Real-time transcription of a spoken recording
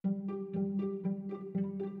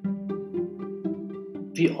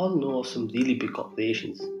We all know of some really big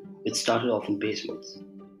corporations which started off in basements.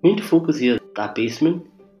 We need to focus here that basement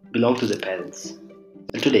belonged to their parents.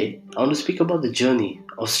 And today, I want to speak about the journey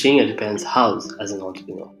of staying at your parents' house as an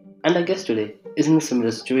entrepreneur. And our guest today is in a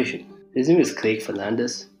similar situation. His name is Craig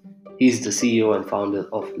Fernandes. He's the CEO and founder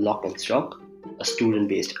of Lock and Stock, a student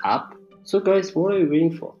based app. So, guys, what are you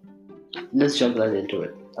waiting for? Let's jump right into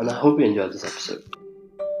it. And I hope you enjoyed this episode.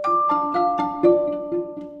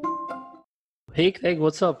 Hey Craig,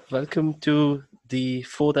 what's up? Welcome to the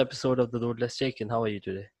fourth episode of The Road Less Taken. How are you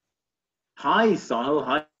today? Hi, Sahil.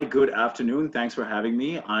 Hi, good afternoon. Thanks for having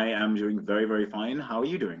me. I am doing very, very fine. How are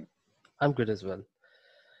you doing? I'm good as well.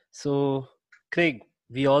 So, Craig,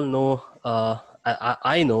 we all know,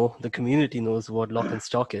 I know, the community knows what Lock and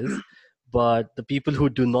Stock is, but the people who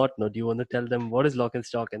do not know, do you want to tell them what is Lock and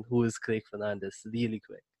Stock and who is Craig Fernandez? Really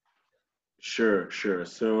quick. Sure.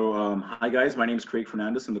 So, hi guys. My name is Craig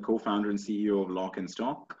Fernandes. I'm the co-founder and CEO of Lock and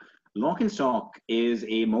Stock. Lock and Stock is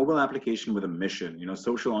a mobile application with a mission.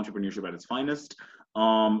 Social entrepreneurship at its finest.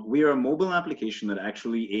 We are a mobile application that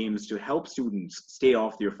actually aims to help students stay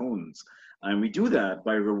off their phones, and we do that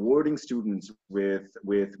by rewarding students with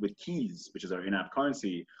keys, which is our in-app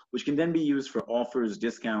currency, which can then be used for offers,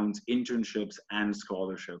 discounts, internships, and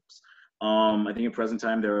scholarships. I think at present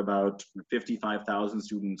time there are about 55,000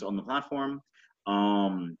 students on the platform.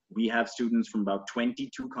 We have students from about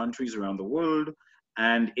 22 countries around the world,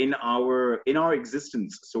 and in our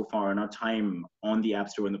existence so far, in our time on the App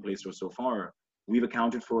Store and the Play Store so far, we've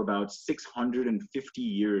accounted for about 650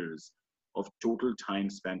 years of total time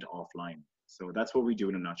spent offline. So that's what we do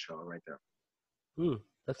in a nutshell, right there.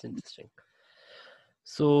 That's interesting.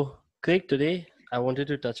 So, Craig, today I wanted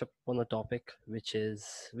to touch upon a topic which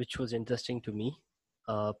was interesting to me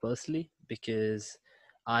personally because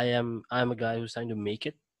I'm a guy who's trying to make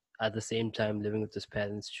it at the same time living with his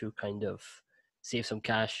parents to kind of save some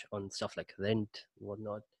cash on stuff like rent and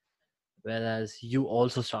whatnot. Whereas you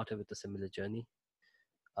also started with a similar journey.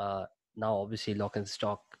 Uh, Now, obviously, Lock and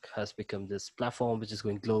Stock has become this platform which is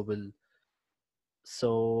going global.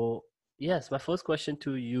 So, yes, my first question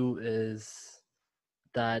to you is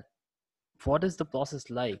that what is the process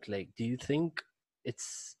like? Like, do you think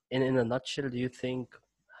it's in a nutshell, do you think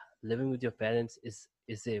living with your parents is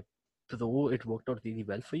a pro, it worked out really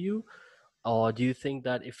well for you? Or do you think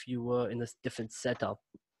that if you were in a different setup,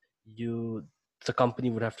 you the company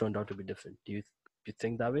would have turned out to be different? Do you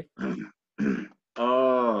think that way?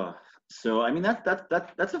 uh, so I mean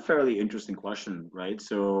that's a fairly interesting question, right?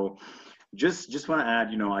 So just want to add,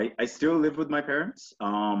 I still live with my parents.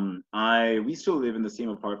 I we still live in the same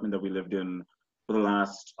apartment that we lived in for the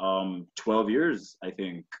last 12 years, I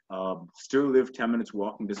think. Still live 10 minutes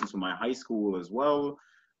walking distance from my high school as well.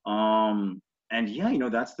 And yeah,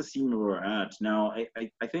 that's the scene where we're at now. I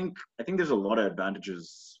think there's a lot of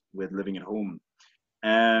advantages with living at home,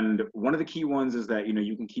 and one of the key ones is that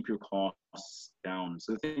you can keep your costs down.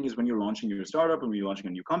 So the thing is, when you're launching your startup and when you're launching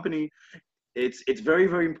a new company, it's very,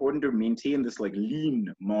 very important to maintain this like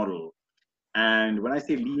lean model. And when I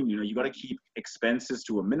say lean, you got to keep expenses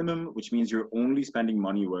to a minimum, which means you're only spending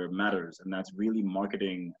money where it matters, and that's really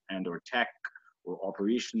marketing and or tech or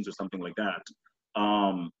operations or something like that.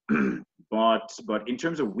 um but in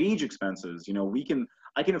terms of wage expenses,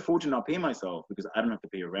 I can afford to not pay myself because I don't have to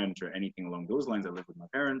pay rent or anything along those lines. I live with my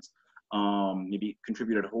parents. Maybe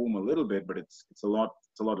contribute at home a little bit, but it's a lot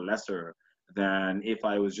lesser than if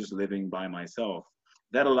I was just living by myself.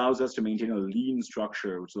 That allows us to maintain a lean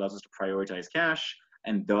structure, which allows us to prioritize cash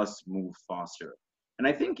and thus move faster. And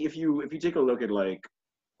I think if you take a look at like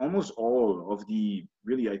almost all of the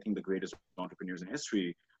really, I think, the greatest entrepreneurs in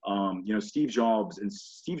history, Steve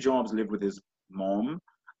Jobs lived with his mom.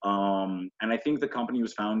 And I think the company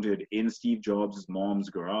was founded in Steve Jobs' mom's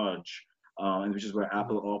garage, and which is where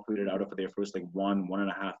Apple operated out of for their first like one and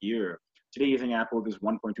a half year. Today, you think Apple is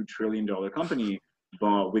 $1.2 trillion company,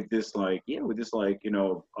 but with this $200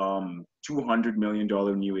 million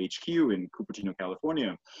new HQ in Cupertino,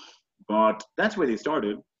 California. But that's where they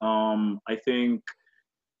started. I think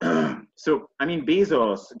so. I mean,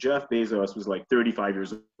 Jeff Bezos was like 35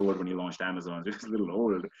 years old when he launched Amazon. He was a little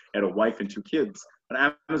old, had a wife and two kids,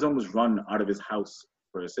 but Amazon was run out of his house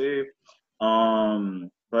per se.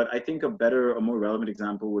 But I think a more relevant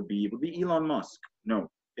example would be Elon Musk. No,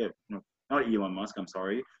 no, not Elon Musk. I'm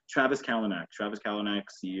sorry, Travis Kalanick. Travis Kalanick,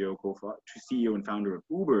 CEO and founder of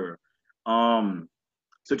Uber. Um,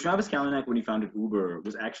 so Travis Kalanick, when he founded Uber,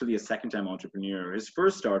 was actually a second-time entrepreneur. His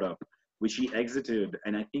first startup, which he exited,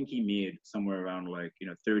 and I think he made somewhere around like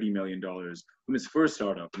 $30 million from his first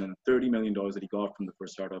startup, and then $30 million that he got from the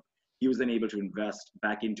first startup, he was then able to invest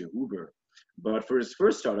back into Uber. But for his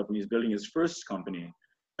first startup, when he was building his first company,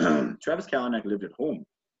 Travis Kalanick lived at home.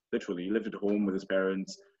 Literally, he lived at home with his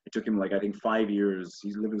parents. It took him like I think 5 years.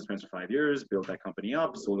 He's lived with his parents for 5 years, built that company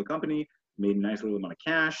up, sold the company, made a nice little amount of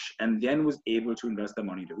cash, and then was able to invest that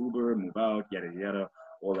money to Uber, move out, yada yada,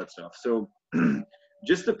 all that stuff. So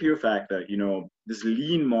just the pure fact that this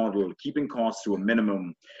lean model, keeping costs to a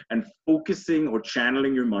minimum, and focusing or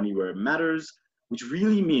channeling your money where it matters, which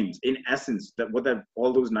really means, in essence, that what that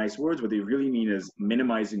all those nice words, what they really mean is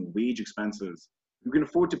minimizing wage expenses. You can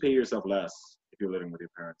afford to pay yourself less if you're living with your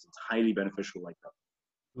parents. It's highly beneficial like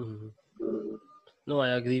that. Mhm. No, I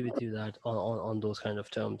agree with you that on those kind of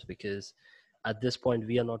terms, because at this point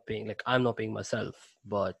we are not paying, like I'm not paying myself,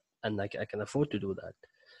 but and like I can afford to do that.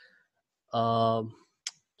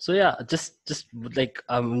 So yeah, just like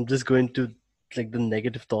I'm just going to like the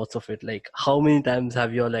negative thoughts of it. Like how many times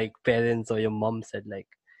have your like parents or your mom said like,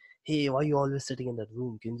 "Hey, why are you always sitting in that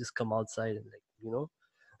room? Can you just come outside and like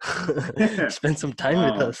spend some time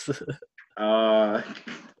with Wow. us?" Uh,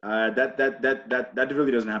 that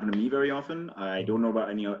really doesn't happen to me very often. I Mhm, don't know about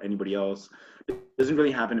anybody else. It doesn't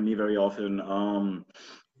really happen to me very often.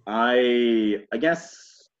 I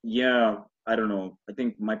guess, yeah, I don't know. I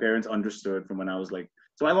think my parents understood from when I was like,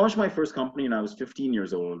 so I launched my first company when I was 15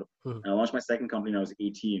 years old. mhm, And I launched my second company when I was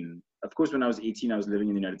 18. Of course, when I was 18, I was living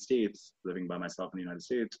in the United States, living by myself in the United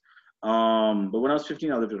States. But when I was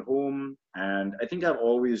 15, I lived at home, and I think I've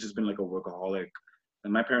always just been like a workaholic,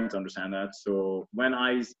 and my parents understand that. So when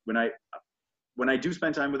I do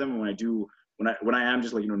spend time with them, and when I am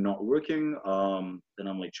just like not working, then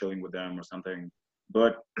I'm like chilling with them or something.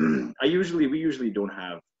 But we usually don't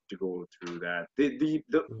have to go through that. The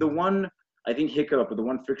mhm, one I think hiccup or the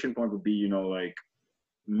one friction point would be like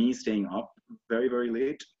me staying up very very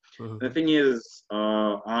late. And the mhm, thing is,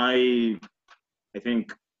 I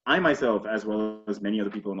think I myself, as well as many other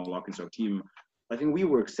people on the Lock and Stock team, I think we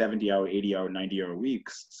work 70-hour, 80-hour, 90-hour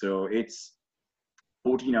weeks. So it's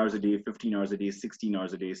 14 hours a day, 15 hours a day, 16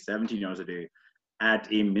 hours a day, 17 hours a day at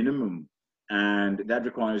a minimum. And that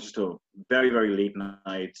requires just a very, very late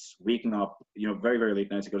nights, waking up, very, very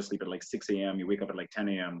late nights. You go to sleep at like 6 a.m., you wake up at like 10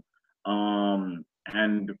 a.m.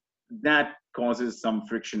 And that causes some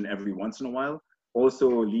friction every once in a while. Also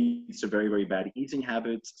leads to very, very bad eating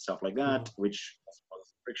habits, stuff like that, mhm, which also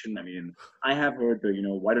causes friction. I mean, I have heard the,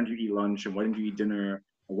 why don't you eat lunch and why don't you eat dinner?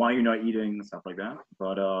 Why are you not eating? Stuff like that.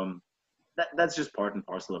 But that's just part and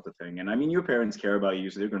parcel of the thing. And I mean, your parents care about you,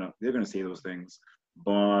 so they're gonna say those things.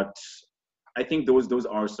 But I think those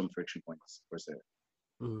are some friction points per se.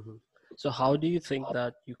 mhm. So how do you think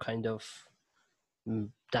that you kind of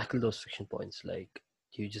tackle those friction points? Like,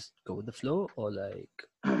 do you just go with the flow, or like,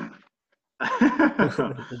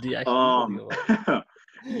 do you actually do something um, about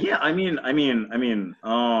yeah,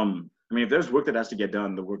 if there's work that has to get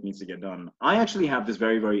done, the work needs to get done. I actually have this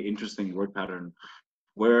very, very interesting work pattern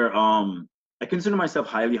where I consider myself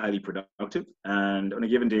highly, highly productive, and on a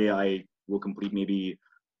given day, I will complete maybe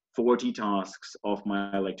 40 tasks off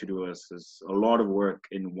my like to-do list. Is a lot of work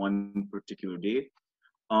in one particular day.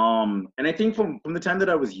 And I think from the time that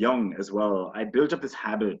I was young as well, I built up this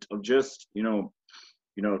habit of just you know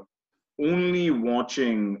only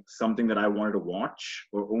watching something that I wanted to watch,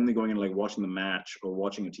 or only going and like watching the match, or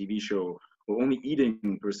watching a TV show, or only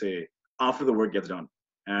eating per se after the work gets done.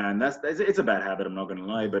 And that's it's a bad habit. I'm not gonna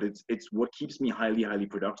lie, Mhm, but it's what keeps me highly, highly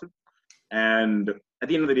productive. And at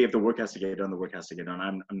the end of the day, if the work has to get done, the work has to get done.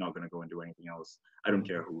 I'm not going to go and do anything else. I don't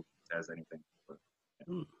care mhm. who says anything. But,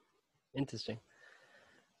 Hmm, interesting.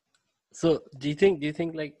 So do you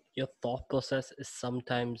think like your thought process is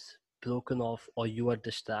sometimes broken off, or you are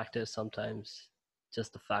distracted sometimes?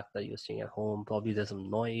 Just the fact that you're staying at home, probably there's some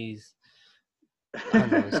noise. I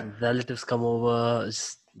don't know, yeah. some relatives come over,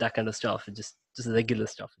 just that kind of stuff. Just regular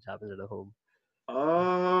stuff which happens at a home.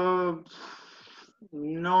 uh,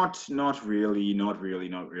 not really, not really,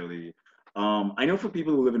 not really. I know for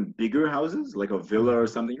people who live in bigger houses, like a villa or Mhm.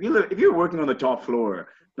 something, if you're working on the top floor,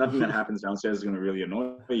 nothing that happens downstairs is going to really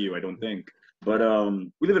annoy you, I don't think. But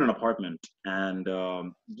we live in an apartment, and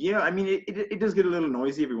yeah, I mean, it does get a little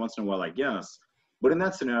noisy every once in a while, I guess. But in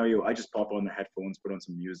that scenario, I just pop on the headphones, put on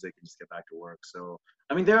some music, and just get back to work. So,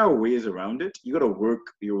 I mean, there are ways around it. You got to work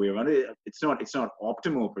your way around it. It's not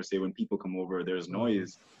optimal per se when people come over. There's Mhm.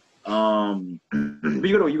 noise, but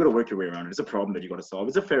you gotta work your way around it. It's a problem that you gotta solve.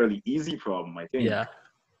 It's a fairly easy problem, I think, Yeah.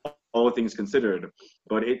 all things considered.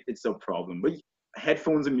 But it's a problem. But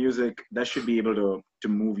headphones and music that should be able to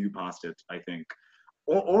move you past it, I think.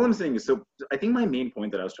 All I'm saying is, so I think my main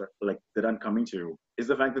point that that I'm coming to is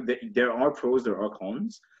the fact that there are pros, there are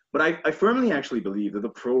cons, but I firmly actually believe that the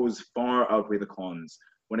pros far outweigh the cons.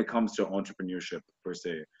 when it comes to entrepreneurship per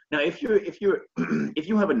se. Now, if you're if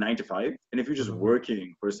you have a 9 to 5 and if you're just Mhm.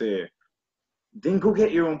 working per se, then go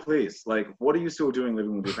get your own place. Like, what are you still doing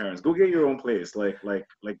living with your parents? Go get your own place. Like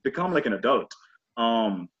become like an adult.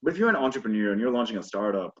 But if you're an entrepreneur and you're launching a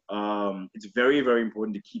startup, it's very, very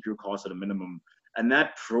important to keep your costs at a minimum. And that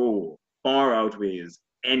pro far outweighs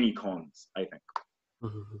any cons, I think.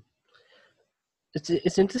 Mhm.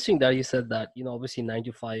 It's interesting that you said that, obviously 9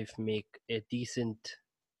 to 5 make a decent,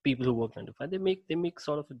 people who work 9 to 5, they make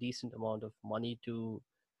sort of a decent amount of money to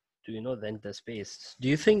rent their space. Do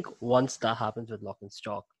you think once that happens with Lock and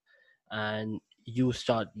Stock, and you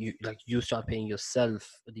start paying yourself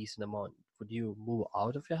a decent amount, would you move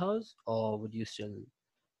out of your house, or would you still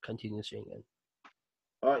continue staying in?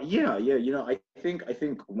 Yeah, yeah. I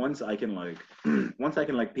think once I can like once I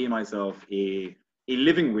can like pay myself a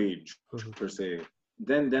living wage Mhm. per se,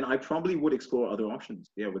 then I probably would explore other options.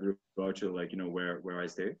 Yeah, with regard to like where I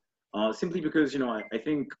stay. Simply because I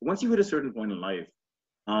think once you hit a certain point in life,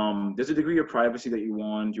 there's a degree of privacy that you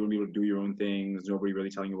want. You want to be able to do your own things. Nobody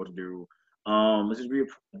really telling you what to do. There's a degree of,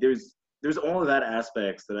 there's all of that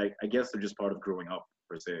aspects that I guess are just part of growing up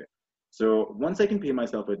per se. So once I can pay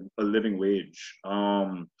myself a living wage,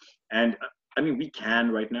 and I mean we can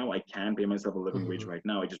right now. I can pay myself a living wage Mhm. right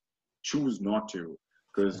now. I just choose not to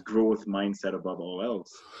because growth mindset above all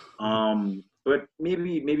else. Mhm. But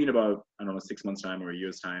maybe in about I don't know 6 months time or a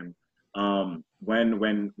year's time,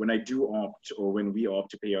 when I do opt or when we opt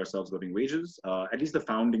to pay ourselves living wages, at least the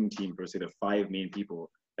founding team per se, the five main people,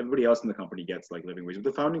 everybody else in the company gets like living wages. But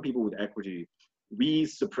the founding people with equity, we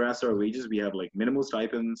suppress our wages. We have like minimal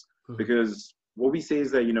stipends Mhm. because what we say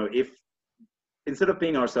is that if instead of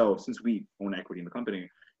paying ourselves, since we own equity in the company,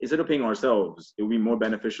 instead of paying ourselves, it would be more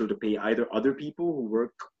beneficial to pay either other people who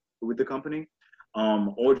work with the company,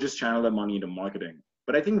 or just channel that money into marketing.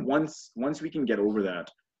 But I think once we can get over that,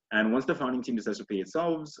 and once the founding team decides to pay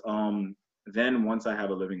itself, then once I have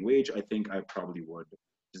a living wage, I think I probably would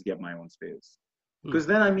just get my own space. Mhm. Because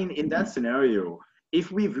then, I mean, in that scenario,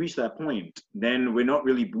 if we've reached that point, then we're not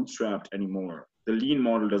really bootstrapped anymore. The lean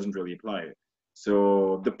model doesn't really apply. So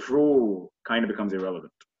the pro kind of becomes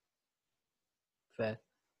irrelevant. Fair.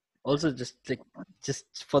 Also,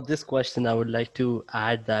 just for this question, I would like to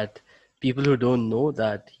add that people who don't know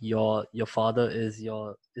that your father is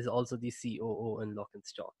also the COO in Lock and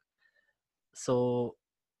Stock. So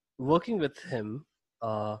working with him,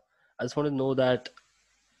 I just want to know that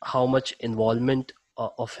how much involvement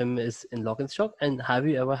of him is in Lock and Stock, and have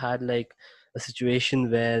you ever had like a situation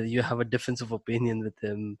where you have a difference of opinion with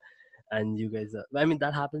him, and you guys are, I mean,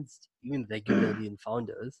 that happens even regularly in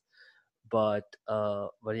founders, but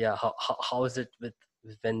yeah, how is it with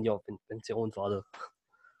when it's your own father?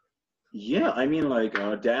 Yeah, I mean, like,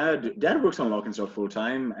 dad works on Lock and Stock full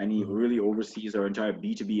time, and he Mhm. really oversees our entire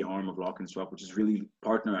B2B arm of Lock and Stock, which is really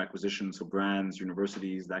partner acquisition, so brands,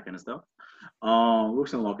 universities, that kind of stuff.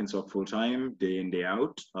 Works on Lock and Stock full time, day in, day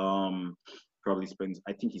out. Probably spends,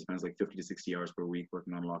 I think he spends like 50 to 60 hours per week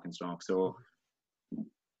working on Lock and Stock. So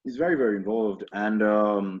he's very, very involved.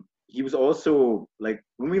 And he was also like,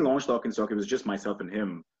 when we launched Lock and Stock, it was just myself and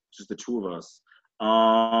him, just the two of us.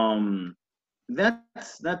 Um,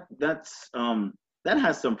 that's that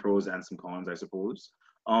has some pros and some cons, I suppose.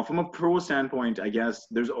 From a pro standpoint, I guess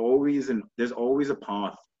there's always a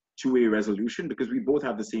path to a resolution because we both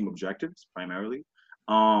have the same objectives primarily.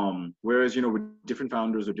 Whereas with different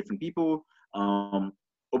founders or different people,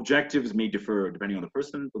 objectives may differ depending on the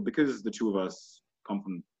person, but because the two of us come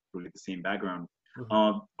from really the same background,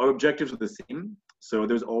 Mhm. our objectives are the same. So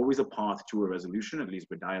there's always a path to a resolution, at least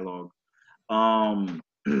with dialogue. Um,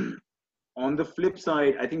 on the flip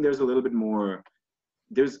side, I think there's a little bit more.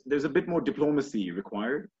 There's a bit more diplomacy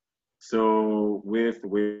required. So with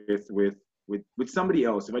somebody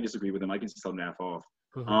else, if I disagree with them, I can just tell them to f off.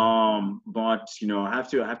 Mhm. But I have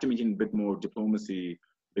to maintain a bit more diplomacy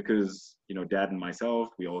because dad and myself,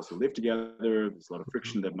 we also live together. There's a lot of Mhm.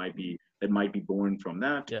 friction that might be born from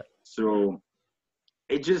that. Yeah. So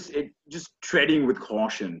it just treading with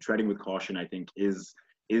caution, I think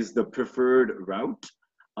is the preferred route.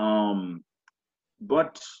 Um,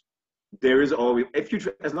 but there is always,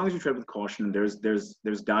 as long as you tread with caution,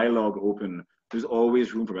 there's dialogue open. There's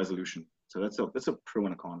always room for resolution. So that's a pro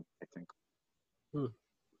and a con, I think. Hmm.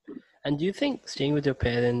 And do you think staying with your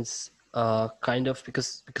parents, kind of,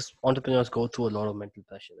 because entrepreneurs go through a lot of mental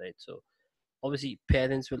pressure, right? So obviously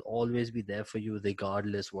parents will always be there for you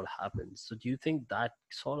regardless what happens. So do you think that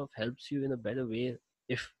sort of helps you in a better way?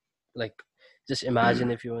 If, like, just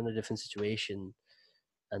imagine if you're in a different situation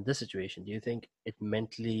and this situation, do you think it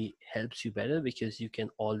mentally helps you better because you can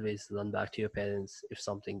always run back to your parents if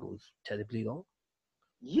something goes terribly wrong?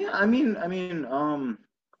 Yeah, I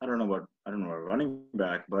don't know about running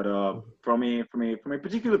back, but Mhm. from a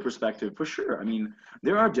particular perspective, for sure. I mean,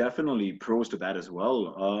 there are definitely pros to that as well.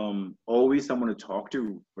 Always someone to talk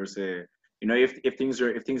to, per se. If things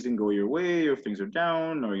didn't go your way, or if things are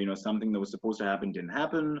down, or something that was supposed to happen didn't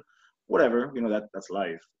happen, whatever. That's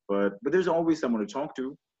life. But there's always someone to talk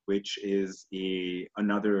to, which is a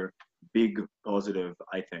another big positive,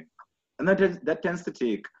 I think, and that tends to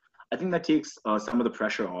take I think that takes some of the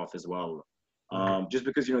pressure off as well. Mhm. Just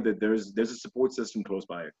because that there's a support system close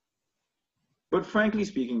by. But frankly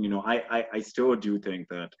speaking, I still do think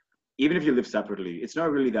that even if you live separately, it's not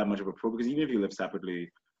really that much of a pro because even if you live separately,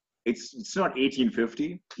 it's not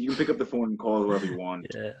 1850. You can pick up the phone and call whoever you want.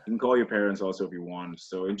 Yeah. You can call your parents also if you want.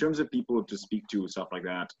 So in terms of people to speak to, stuff like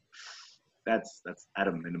that, that's at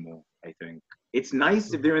a minimal. I think it's nice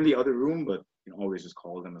if Mhm. they're in the other room, but you can always just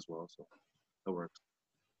call them as well. So that works.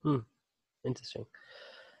 Hmm. Interesting.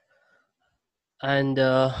 And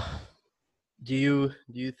do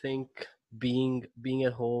you think being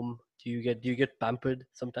at home, do you get pampered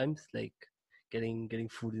sometimes, like getting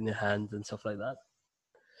food in your hands and stuff like that?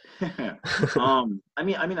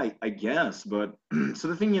 I guess, but so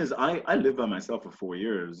the thing is, I lived by myself for 4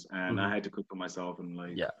 years, and I Hmm. had to cook for myself and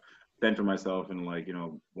like Yeah. fend for myself and like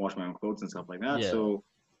wash my own clothes and stuff like that. Yeah. So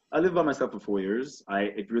I lived by myself for 4 years.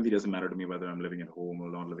 It really doesn't matter to me whether I'm living at home or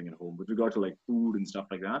not living at home. With regard to like food and stuff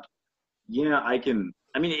like that, yeah, I can.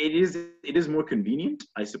 I mean, it is more convenient,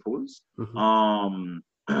 I suppose. Hmm. Um,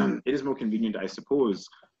 it is more convenient, I suppose.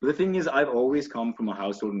 But the thing is, I've always come from a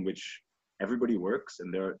household in which everybody works,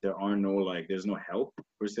 and there's no help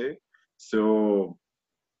per se. So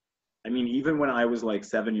I mean, even when I was like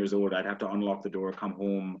 7 years old, I'd have to unlock the door, come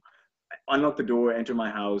home, unlock the door, enter my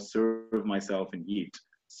house, serve myself, and eat.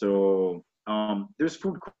 So there's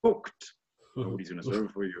food cooked. Nobody's gonna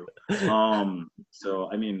serve for you. So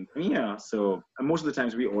yeah. So and most of the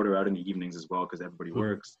times we order out in the evenings as well because everybody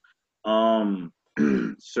works. Um,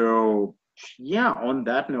 so yeah. On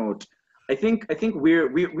that note, I think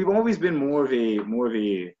we've always been more of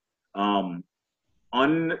a um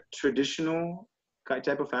untraditional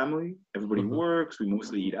type of family. Everybody Hmm. works. We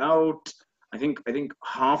mostly eat out. I think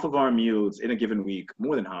half of our meals in a given week,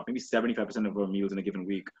 more than half, maybe 75% of our meals in a given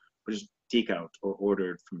week, are just takeout or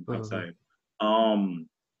ordered from Hmm. outside. Um,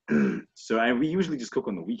 so and we usually just cook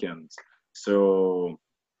on the weekends. So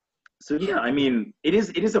yeah, I mean, it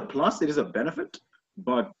is a plus, it is a benefit,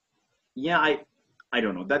 but yeah, I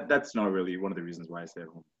don't know. That's not really one of the reasons why I stay at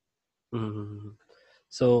home. Hmm.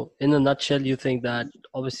 So, in a nutshell, you think that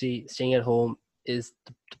obviously staying at home is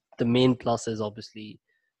the main plus is obviously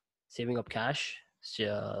saving up cash,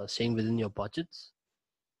 staying within your budgets,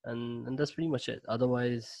 and that's pretty much it.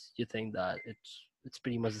 Otherwise, you think that it's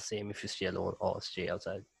pretty much the same if you stay alone or stay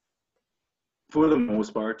outside. For the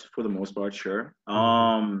most part, sure.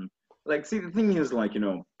 Mm-hmm. Like, see, the thing is, like,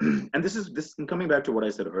 and this coming back to what I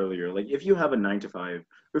said earlier. Like, if you have a 9 to 5,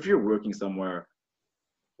 or if you're working somewhere,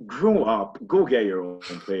 grow up, go get your own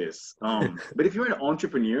place. But if you're an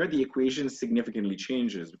entrepreneur, the equation significantly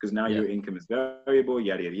changes because now Yeah. your income is variable,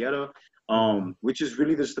 yada yada yada. Mm-hmm. Which is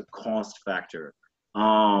really just the cost factor.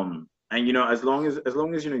 And as long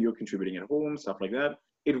as you're contributing at home, stuff like that,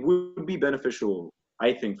 it would be beneficial,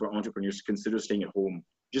 I think, for entrepreneurs to consider staying at home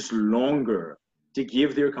just longer to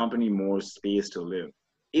give their company more space to live.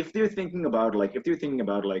 If they're thinking about like,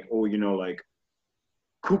 oh, like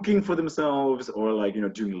cooking for themselves or like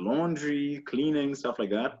doing laundry, cleaning, stuff like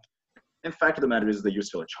that. And fact of the matter is that you're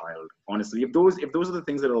still a child. Honestly, if those are the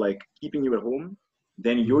things that are like keeping you at home,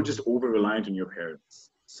 then you're Mm-hmm. just over reliant on your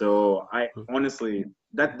parents. So I honestly,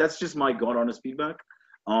 that's just my god honest feedback.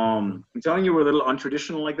 Mm-hmm. I'm telling you we're a little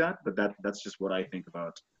untraditional like that, but that's just what I think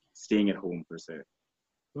about staying at home per se.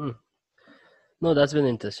 Mm. No, that's been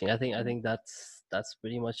interesting. I think that's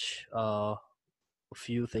pretty much a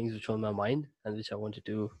few things which were on my mind and which I wanted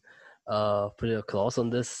to put it across on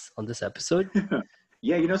this episode.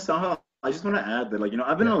 Yeah, Sahal, I just want to add that, like,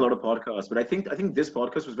 I've been Yeah. on a lot of podcasts, but I think this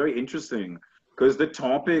podcast was very interesting because the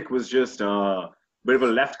topic was just a bit of a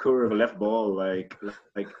left curve, a left ball, like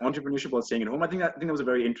entrepreneurship while staying at home. I think that was a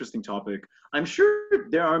very interesting topic. I'm sure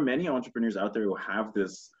there are many entrepreneurs out there who have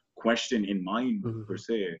this question in mind per Mm-hmm.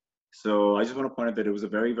 se. So I just want to point out that it was a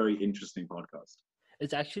very, very interesting podcast.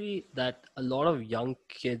 It's actually that a lot of young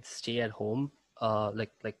kids stay at home,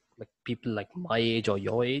 like people like my age or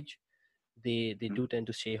your age. They Mhm. do tend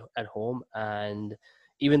to stay at home, and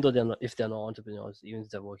even though if they're not entrepreneurs, even if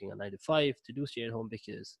they're working a 9 to 5, they do stay at home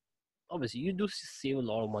because obviously you do save a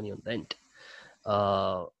lot of money on rent.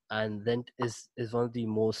 And rent is one of the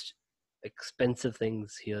most expensive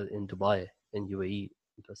things here in Dubai, in UAE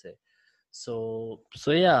per se. So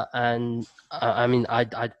yeah, and I mean,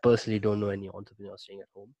 I personally don't know any entrepreneurs staying at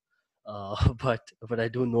home, but I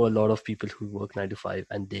do know a lot of people who work 9 to 5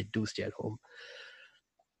 and they do stay at home.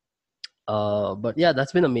 But yeah,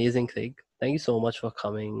 that's been amazing, Craig. Thank you so much for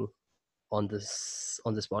coming on this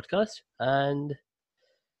podcast, and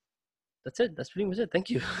that's it. That's pretty much it. Thank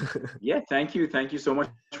you. Yeah, thank you so much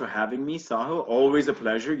for having me, Sahil. Always a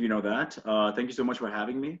pleasure, you know that. Thank you so much for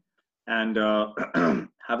having me, and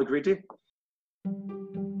have a great day.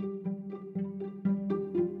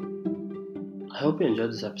 I hope you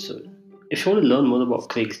enjoyed this episode. If you want to learn more about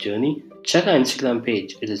Craig's journey, check our Instagram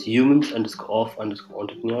page. It is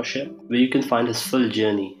humans_of_entrepreneurship, where you can find his full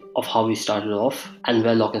journey of how he started off and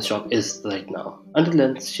where Lock and Stock is right now. Until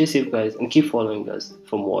then, stay safe, guys, and keep following us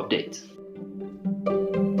for more updates.